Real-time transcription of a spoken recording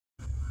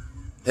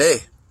Hey,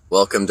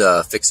 welcome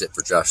to Fix It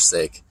for Josh's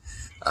Sake.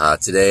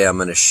 Today I'm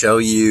going to show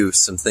you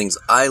some things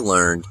I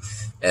learned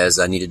as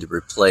I needed to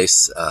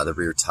replace the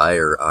rear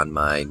tire on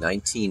my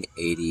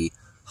 1980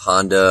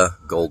 Honda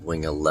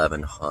Goldwing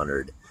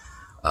 1100.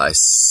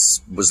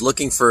 Was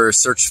looking for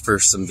search for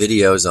some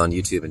videos on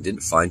YouTube and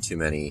didn't find too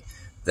many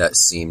that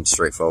seemed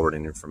straightforward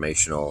and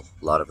informational.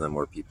 A lot of them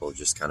were people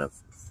just kind of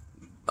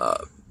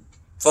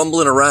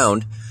fumbling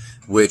around,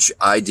 which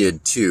I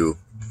did too,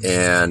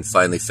 and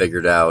finally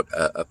figured out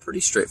a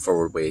pretty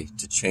straightforward way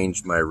to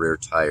change my rear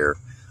tire.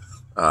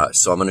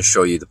 So I'm going to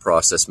show you the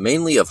process,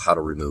 mainly of how to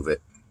remove it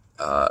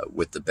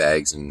with the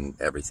bags and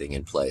everything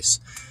in place.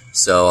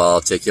 So I'll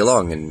take you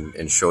along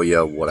and show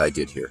you what I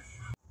did here.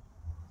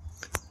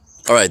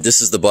 All right,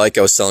 this is the bike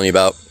I was telling you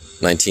about,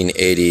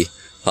 1980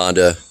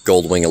 Honda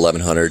Goldwing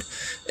 1100,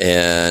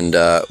 and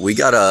we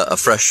got a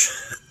fresh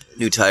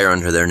new tire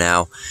under there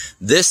now.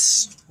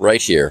 This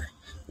right here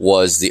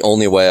was the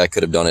only way I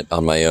could have done it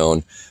on my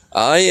own.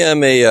 I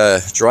am a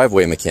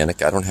driveway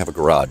mechanic. I don't have a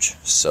garage,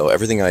 so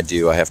everything I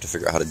do I have to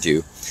figure out how to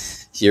do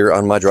here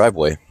on my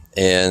driveway,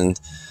 and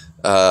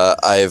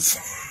I've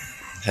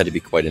had to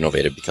be quite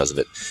innovative because of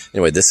it.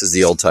 Anyway, this is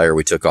the old tire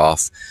we took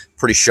off.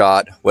 Pretty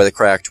shot, weather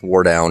cracked,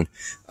 wore down.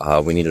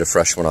 We needed a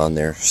fresh one on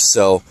there.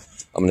 So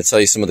I'm going to tell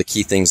you some of the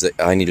key things that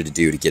I needed to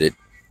do to get it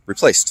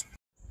replaced.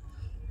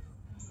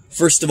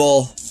 First of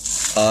all,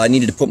 I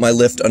needed to put my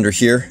lift under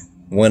here.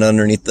 Went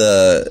underneath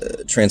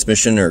the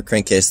transmission or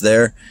crankcase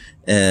there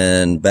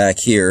and back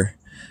here.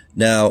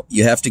 Now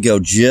you have to go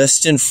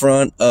just in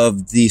front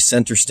of the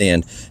center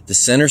stand. The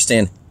center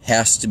stand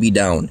has to be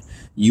down.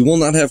 You will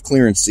not have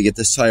clearance to get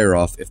this tire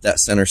off if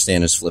that center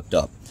stand is flipped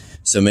up.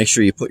 So make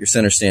sure you put your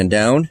center stand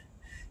down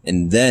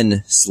and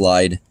then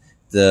slide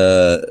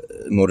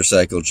the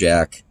motorcycle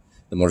jack,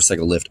 the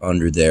motorcycle lift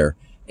under there,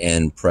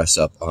 and press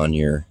up on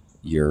your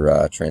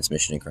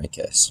transmission and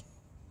crankcase.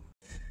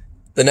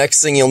 The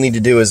next thing you'll need to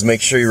do is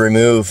make sure you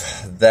remove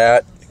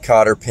that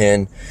cotter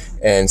pin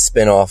and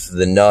spin off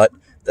the nut.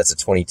 That's a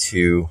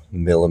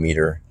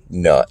 22mm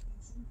nut.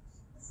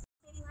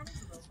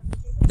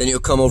 Then you'll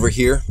come over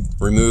here,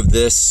 remove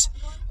this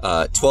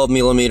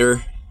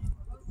 12mm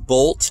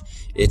bolt.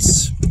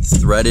 It's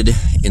threaded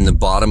in the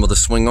bottom of the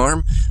swing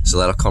arm, so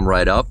that'll come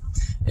right up.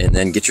 And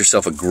then get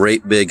yourself a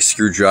great big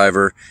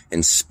screwdriver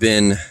and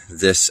spin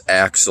this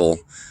axle.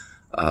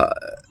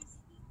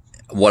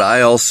 What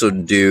I also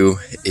do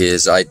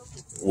is I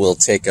will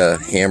take a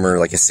hammer,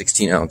 like a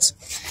 16 ounce,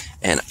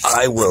 and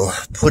I will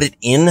put it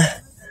in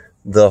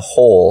the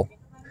hole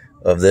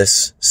of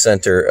this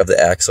center of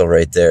the axle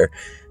right there.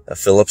 A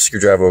Phillips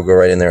screwdriver will go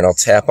right in there, and I'll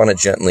tap on it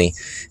gently.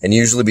 And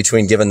usually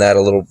between giving that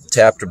a little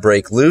tap to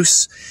break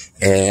loose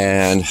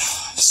and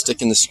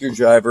sticking the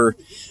screwdriver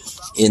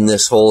in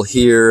this hole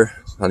here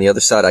on the other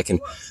side, I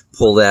can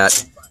pull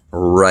that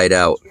right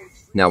out.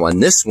 Now on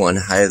this one,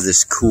 I have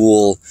this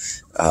cool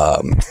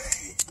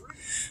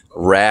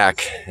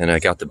rack, and I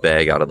got the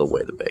bag out of the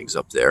way. The bag's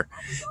up there,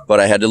 but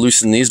I had to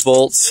loosen these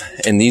bolts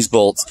and these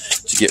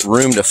bolts to get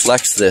room to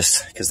flex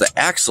this, because the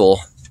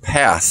axle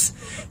path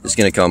is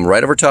going to come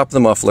right over top of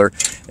the muffler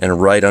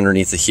and right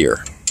underneath it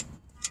here.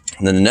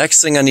 And then the next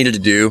thing I needed to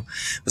do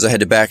was I had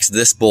to back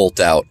this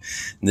bolt out.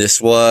 This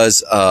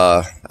was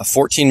a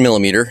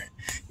 14mm.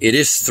 It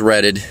is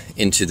threaded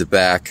into the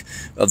back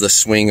of the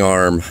swing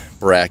arm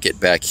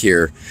bracket back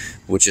here,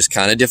 which is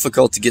kind of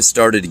difficult to get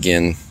started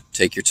again.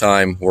 Take your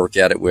time, work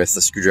at it with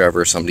a screwdriver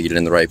or something to get it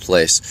in the right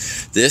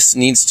place. This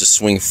needs to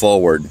swing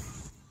forward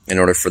in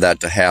order for that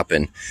to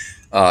happen.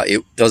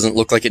 It doesn't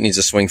look like it needs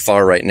to swing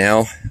far right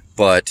now,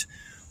 but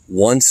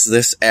once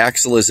this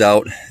axle is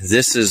out,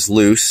 this is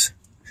loose,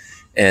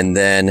 and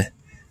then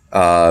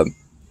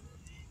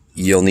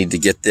you'll need to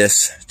get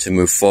this to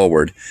move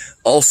forward.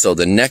 Also,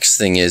 the next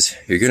thing is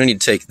you're going to need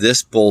to take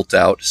this bolt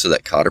out, so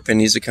that cotter pin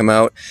needs to come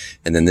out,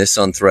 and then this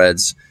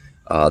unthreads.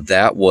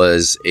 That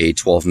was a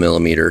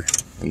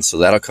 12mm, and so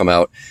that'll come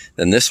out.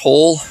 Then this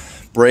whole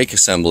brake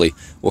assembly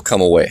will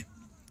come away,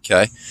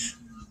 okay?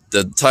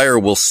 The tire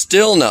will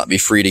still not be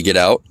free to get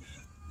out,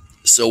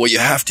 so what you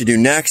have to do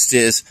next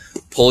is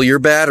pull your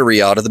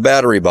battery out of the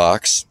battery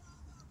box,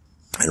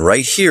 and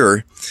right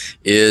here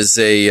is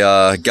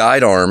a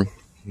guide arm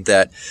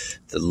that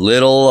the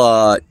little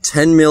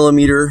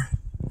 10mm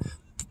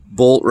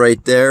bolt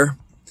right there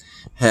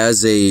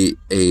has a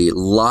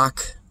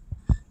lock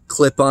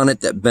clip on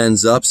it that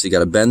bends up, so you got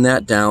to bend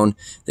that down.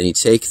 Then you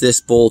take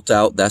this bolt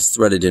out, that's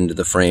threaded into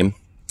the frame,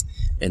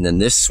 and then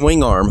this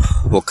swing arm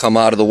will come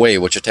out of the way,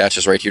 which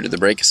attaches right here to the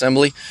brake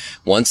assembly.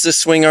 Once this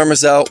swing arm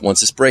is out, once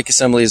this brake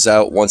assembly is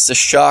out, once the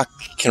shock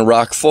can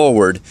rock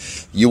forward,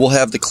 you will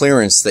have the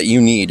clearance that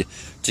you need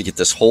to get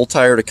this whole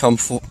tire to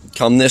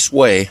come this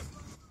way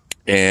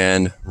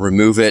and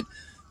remove it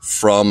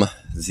from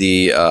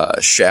the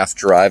shaft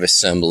drive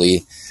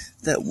assembly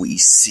that we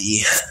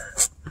see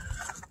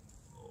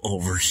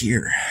over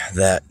here.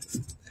 That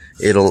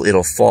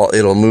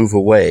it'll move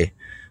away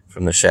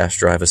from the shaft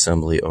drive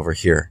assembly over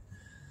here.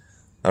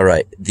 All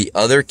right, the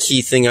other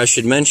key thing I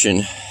should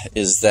mention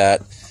is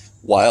that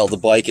while the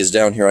bike is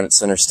down here on its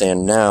center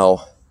stand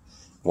now,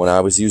 when I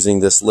was using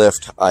this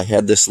lift, I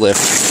had this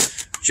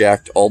lift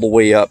jacked all the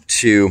way up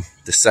to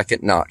the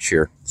second notch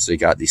here. So you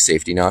got these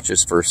safety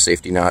notches, first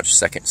safety notch,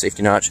 second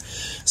safety notch.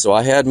 So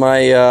I had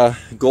my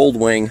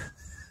Goldwing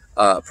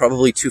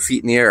probably 2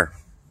 feet in the air.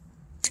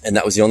 And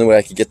that was the only way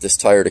I could get this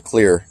tire to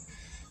clear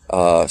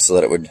so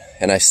that it would,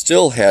 and I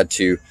still had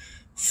to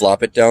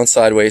flop it down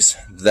sideways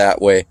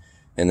that way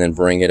and then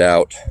bring it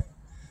out.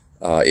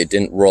 It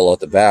didn't roll out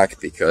the back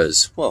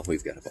because, well,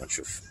 we've got a bunch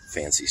of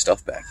fancy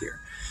stuff back here.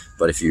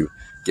 But if you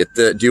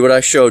do what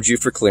I showed you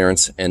for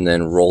clearance and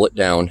then roll it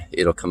down,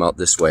 it'll come out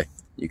this way.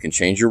 You can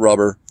change your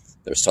rubber.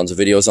 There's tons of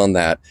videos on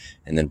that,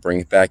 and then bring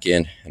it back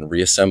in and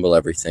reassemble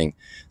everything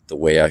the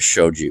way I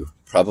showed you.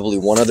 Probably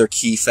one other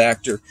key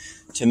factor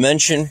to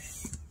mention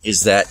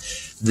is that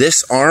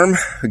this arm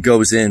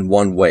goes in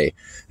one way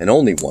and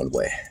only one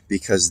way,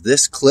 because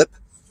this clip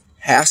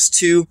has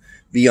to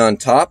be on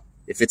top.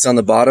 If it's on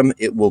the bottom,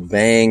 it will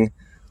bang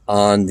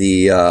on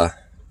the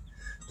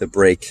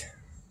brake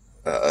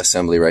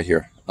assembly right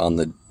here on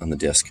the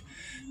disc.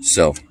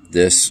 So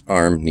this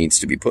arm needs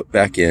to be put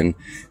back in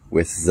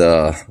with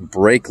the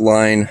brake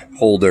line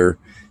holder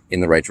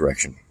in the right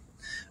direction.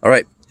 All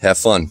right, have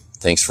fun.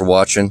 Thanks for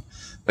watching.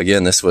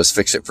 Again, this was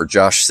Fix It for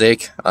Josh's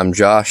Sake. I'm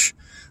Josh.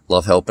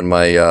 Love helping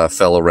my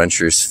fellow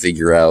wrenchers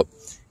figure out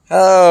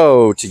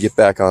how to get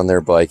back on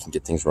their bike and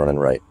get things running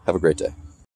right. Have a great day.